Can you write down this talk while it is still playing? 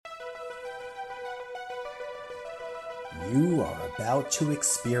You are about to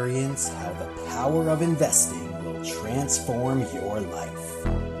experience how the power of investing will transform your life.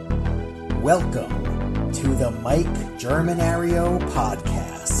 Welcome to the Mike Germanario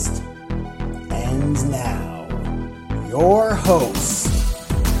Podcast. And now, your host,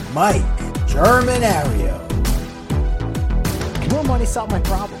 Mike Germanario. Can more money solve my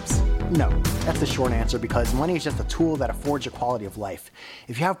problems? No, that's the short answer, because money is just a tool that affords you quality of life.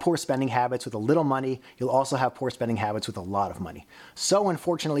 If you have poor spending habits with a little money, you'll also have poor spending habits with a lot of money. So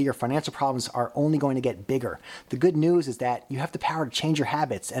unfortunately, your financial problems are only going to get bigger. The good news is that you have the power to change your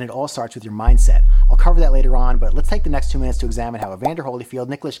habits, and it all starts with your mindset. I'll cover that later on, but let's take the next 2 minutes to examine how Evander Holyfield,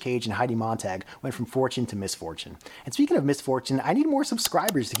 Nicolas Cage, and Heidi Montag went from fortune to misfortune. And speaking of misfortune, I need more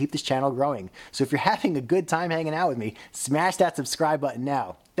subscribers to keep this channel growing. So if you're having a good time hanging out with me, smash that subscribe button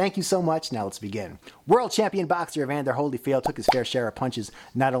now. Thank you so much. Now let's begin. World champion boxer Evander Holyfield took his fair share of punches,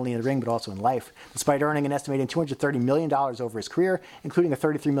 not only in the ring but also in life. Despite earning an estimated $230 million over his career, including a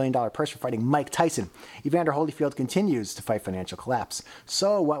 $33 million purse for fighting Mike Tyson, Evander Holyfield continues to fight financial collapse.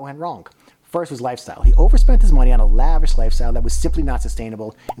 So what went wrong? First was lifestyle. He overspent his money on a lavish lifestyle that was simply not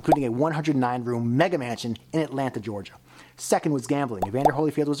sustainable, including a 109-room mega mansion in Atlanta, Georgia. Second was gambling. Evander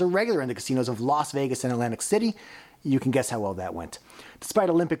Holyfield was a regular in the casinos of Las Vegas and Atlantic City. You can guess how well that went. Despite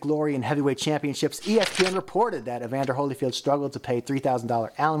Olympic glory and heavyweight championships, ESPN reported that Evander Holyfield struggled to pay $3,000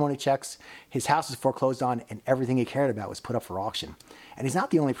 alimony checks, his house was foreclosed on, and everything he cared about was put up for auction. And he's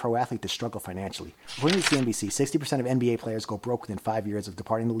not the only pro athlete to struggle financially. According to CNBC, 60% of NBA players go broke within 5 years of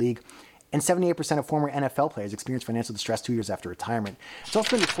departing the league, and 78% of former NFL players experience financial distress 2 years after retirement. It's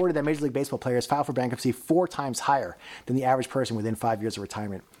also been reported that Major League Baseball players file for bankruptcy 4 times higher than the average person within 5 years of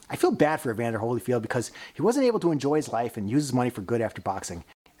retirement. I feel bad for Evander Holyfield because he wasn't able to enjoy his life and use his money for good after boxing.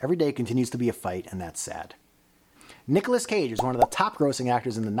 Every day continues to be a fight, and that's sad. Nicolas Cage was one of the top grossing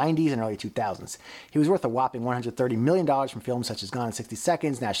actors in the 90s and early 2000s. He was worth a whopping $130 million from films such as Gone in 60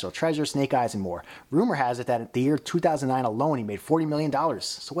 Seconds, National Treasure, Snake Eyes, and more. Rumor has it that in the year 2009 alone, he made $40 million.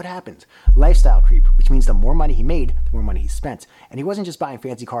 So what happened? Lifestyle creep, which means the more money he made, the more money he spent. And he wasn't just buying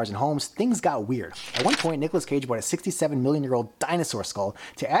fancy cars and homes, things got weird. At one point, Nicolas Cage bought a 67 million-year-old dinosaur skull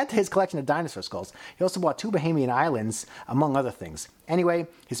to add to his collection of dinosaur skulls. He also bought 2 Bahamian islands, among other things. Anyway,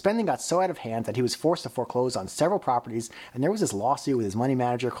 his spending got so out of hand that he was forced to foreclose on several properties, and there was this lawsuit with his money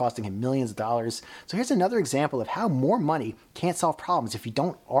manager costing him millions of dollars. So here's another example of how more money can't solve problems if you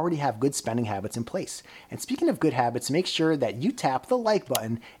don't already have good spending habits in place. And speaking of good habits, make sure that you tap the like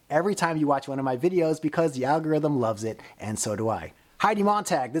button every time you watch one of my videos, because the algorithm loves it, and so do I. Heidi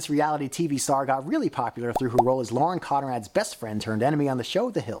Montag, this reality TV star, got really popular through her role as Lauren Conrad's best friend turned enemy on the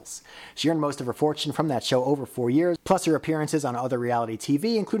show The Hills. She earned most of her fortune from that show over 4 years, plus her appearances on other reality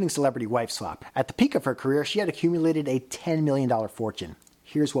TV, including Celebrity Wife Swap. At the peak of her career, she had accumulated a $10 million fortune.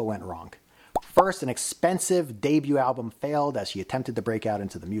 Here's what went wrong. First, an expensive debut album failed as she attempted to break out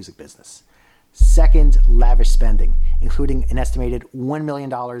into the music business. Second, lavish spending, including an estimated $1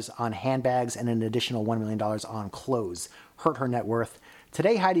 million on handbags and an additional $1 million on clothes, hurt her net worth.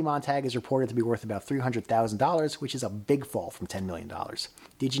 Today, Heidi Montag is reported to be worth about $300,000, which is a big fall from $10 million.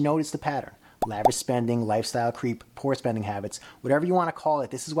 Did you notice the pattern? Lavish spending, lifestyle creep, poor spending habits, whatever you want to call it,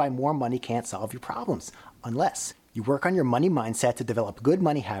 this is why more money can't solve your problems, unless you work on your money mindset to develop good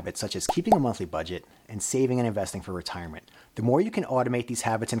money habits such as keeping a monthly budget and saving and investing for retirement. The more you can automate these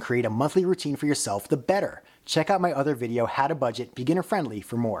habits and create a monthly routine for yourself, the better. Check out my other video, How to Budget, Beginner Friendly,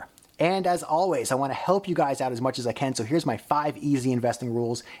 for more. And as always, I want to help you guys out as much as I can, so here's my 5 easy investing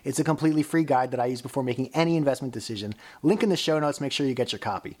rules. It's a completely free guide that I use before making any investment decision. Link in the show notes, make sure you get your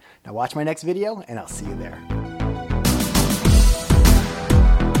copy. Now watch my next video, and I'll see you there.